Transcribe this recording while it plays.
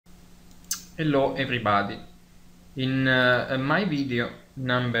Hello everybody. In my video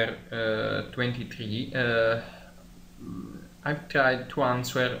number 23 I've tried to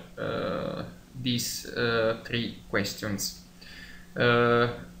answer these three questions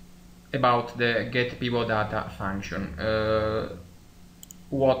about the GETPIVOTDATA function,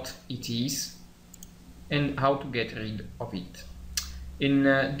 what it is and how to get rid of it. In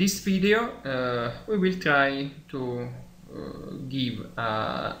this video we will try to give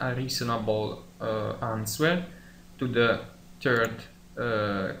a reasonable answer to the third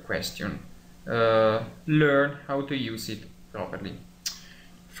question. Learn how to use it properly.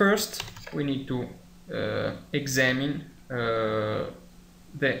 First, we need to examine the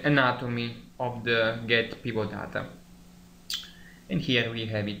anatomy of the GETPIVOTDATA. And here we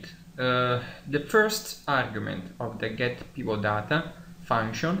have it. The first argument of the GETPIVOTDATA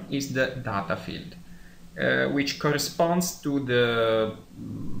function is the data field. Which corresponds to the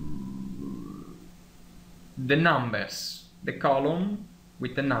numbers, the column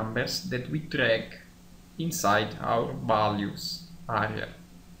with the numbers that we track inside our values area.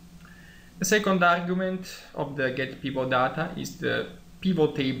 The second argument of the GETPIVOTDATA is the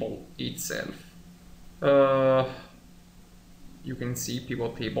pivot table itself. You can see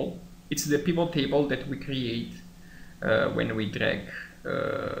pivot table. It's the pivot table that we create when we drag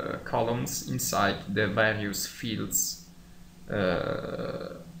columns inside the various fields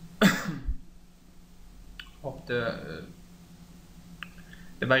of the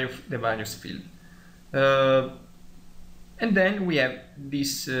various field. And then we have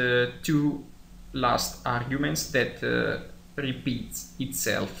these two last arguments that repeats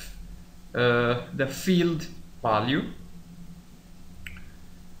itself. The field value,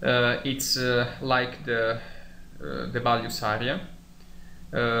 it's like the values area.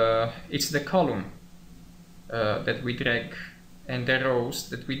 It's the column that we drag and the rows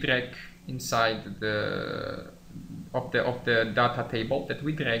that we drag inside of the data table that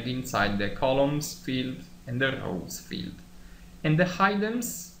we drag inside the columns field and the rows field. And the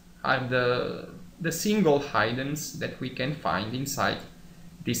items are the single items that we can find inside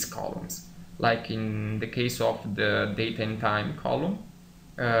these columns. Like in the case of the date and time column,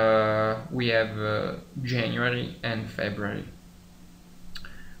 we have January and February.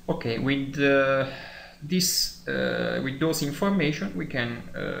 Okay, with with those information we can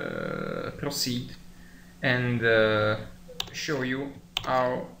proceed and show you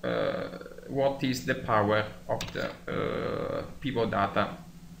how what is the power of the PivotData,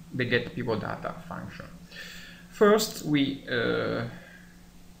 the GETPIVOTDATA function. First, we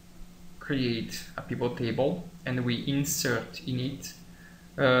create a pivot table and we insert in it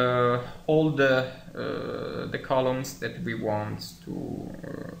all the columns that we want to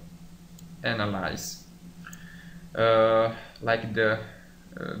analyze, like the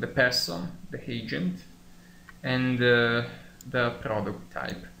person, the agent, and the product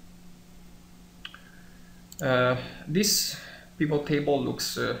type. This pivot table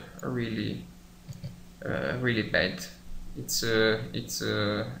looks really bad. It's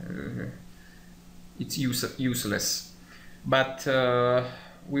useless, but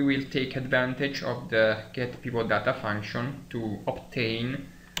we will take advantage of the GETPIVOTDATA function to obtain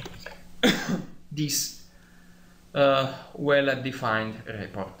this well-defined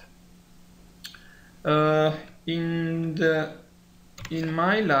report. In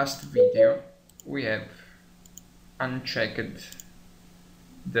my last video, we have unchecked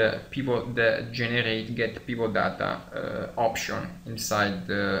the generate GETPIVOTDATA option inside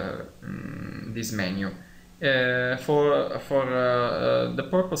this menu. For the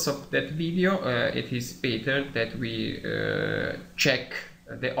purpose of that video, it is better that we check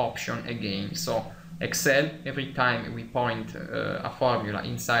the option again. So Excel, every time we point a formula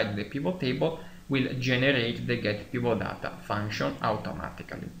inside the pivot table, will generate the GETPIVOTDATA function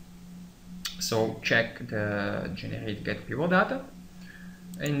automatically. So check the generate GETPIVOTDATA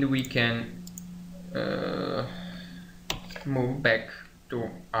and we can move back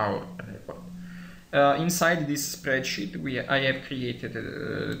to our report. Inside this spreadsheet, I have created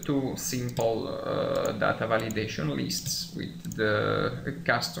two simple data validation lists with the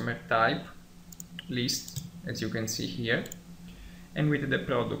customer type list, as you can see here, and with the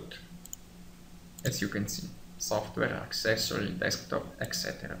product, as you can see, software, accessory, desktop,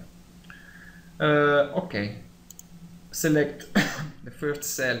 etc. Okay, select the first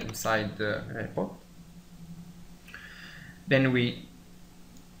cell inside the report. Then we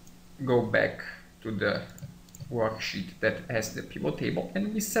go back to the worksheet that has the pivot table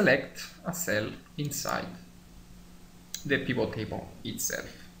and we select a cell inside the pivot table itself.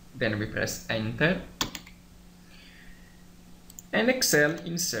 Then we press enter and Excel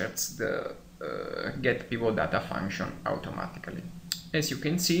inserts the GETPIVOTDATA function automatically. As you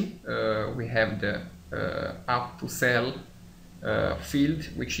can see, we have the up to cell field,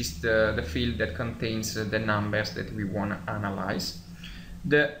 which is the field that contains the numbers that we want to analyze.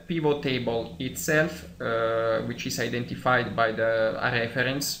 The pivot table itself, which is identified by a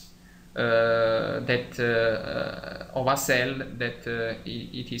reference that of a cell that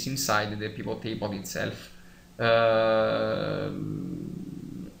it is inside the pivot table itself.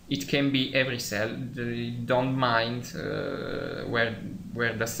 It can be every cell. Don't mind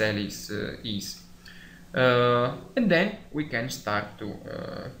where the cell is. And then we can start to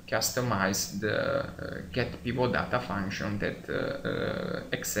customize the GETPIVOTDATA function that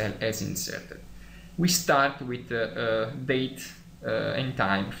Excel has inserted. We start with the date and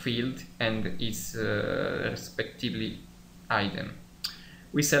time field and its respectively item.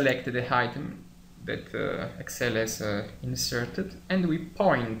 We select the item that Excel has inserted, and we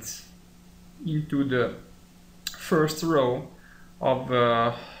point into the first row of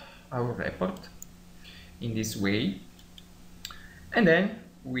our report in this way, and then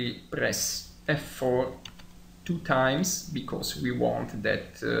we press F4 2 times because we want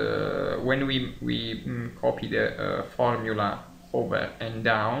that when we copy the formula over and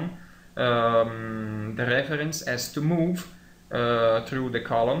down, the reference has to move through the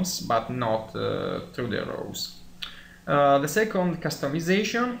columns but not through the rows. The second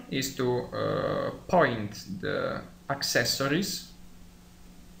customization is to point the accessories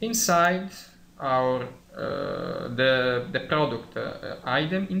inside our the product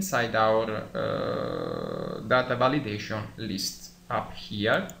item inside our data validation list up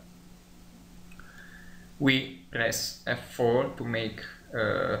here. We press F4 to make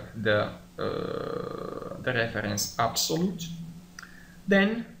the reference absolute.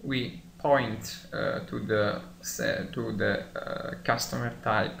 Then we point to the customer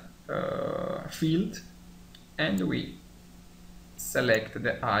type field, and we select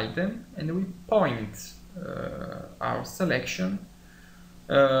the item, and we point our selection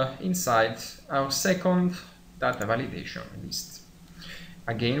inside our second data validation list.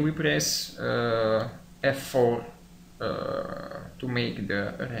 Again, we press F4 to make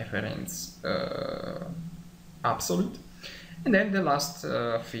the reference absolute, and then the last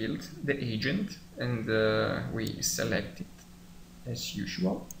field, the agent, and we select it as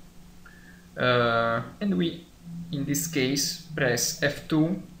usual, and we in this case press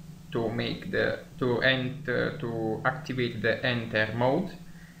F2 to make to activate the enter mode,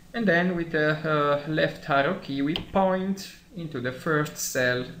 and then with the left arrow key we point into the first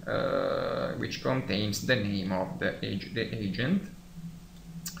cell which contains the name of the agent,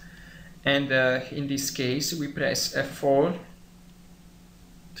 and in this case we press F4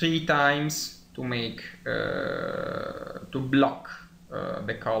 3 times to make to block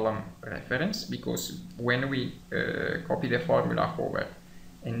the column reference, because when we copy the formula over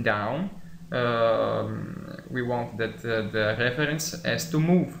and down, we want that the reference has to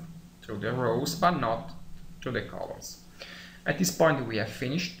move through the rows but not through the columns. At this point we have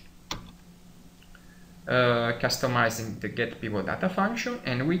finished customizing the GETPIVOTDATA function,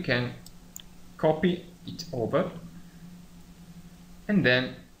 and we can copy it over and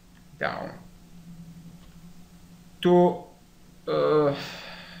then down. To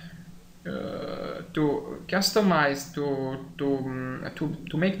customize,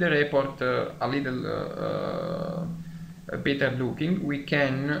 to make the report a little better looking, we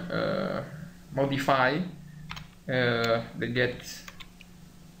can modify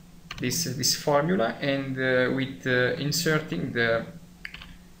this formula, and with inserting the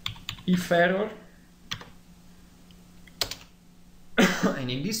if error, and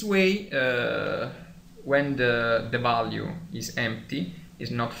in this way when the value is empty, is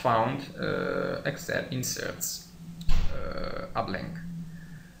not found, Excel inserts a blank.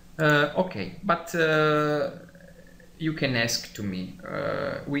 Okay, but you can ask to me,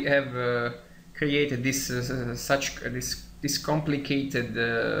 we have created this complicated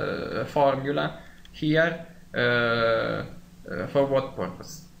formula here for what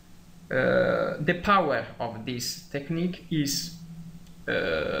purpose? The power of this technique is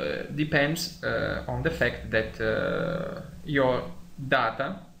depends on the fact that your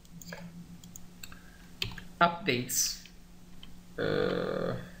data updates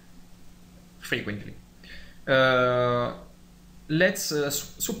frequently. Let's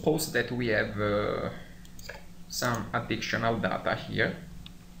suppose that we have some additional data here.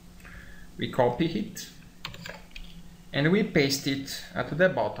 We copy it and we paste it at the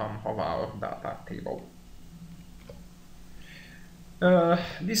bottom of our data table.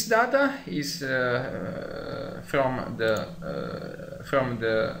 This data is from the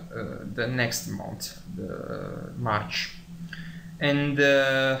next month, the March, and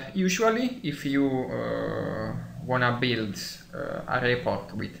usually, if you wanna build a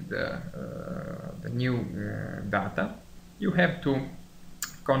report with the new data, you have to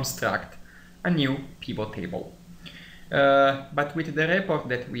construct a new pivot table. But with the report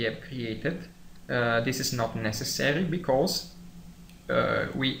that we have created, this is not necessary, because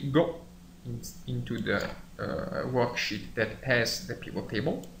we go into the worksheet that has the pivot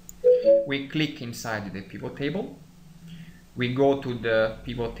table. We click inside the pivot table. We go to the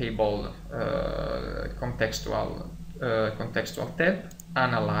pivot table contextual tab,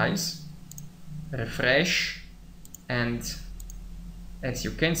 analyze, refresh, and as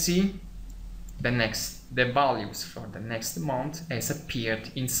you can see, the values for the next month has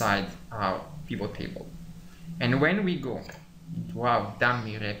appeared inside our pivot table. And when we go into our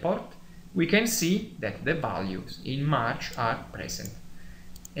dummy report, we can see that the values in March are present,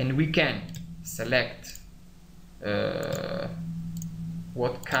 and we can select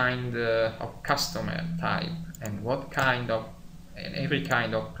what kind of customer type and every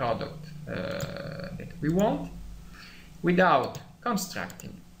kind of product that we want, without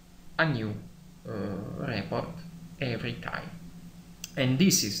constructing a new report every time. And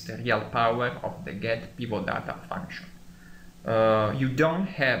this is the real power of the GETPIVOTDATA function. You don't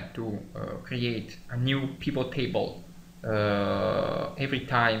have to create a new pivot table every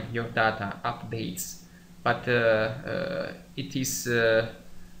time your data updates, but it is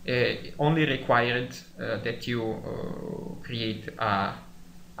only required that you create a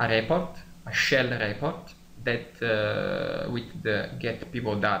report, a shell report, that with the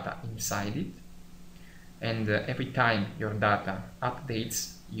GETPIVOTDATA inside it, and every time your data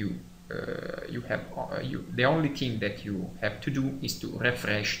updates, the only thing that you have to do is to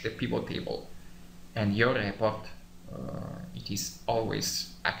refresh the pivot table, and your report it is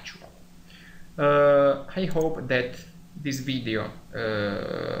always actual. I hope that this video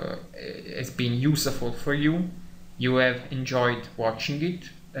has been useful for you. You have enjoyed watching it,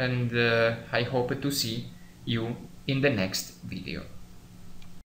 and I hope to see you in the next video.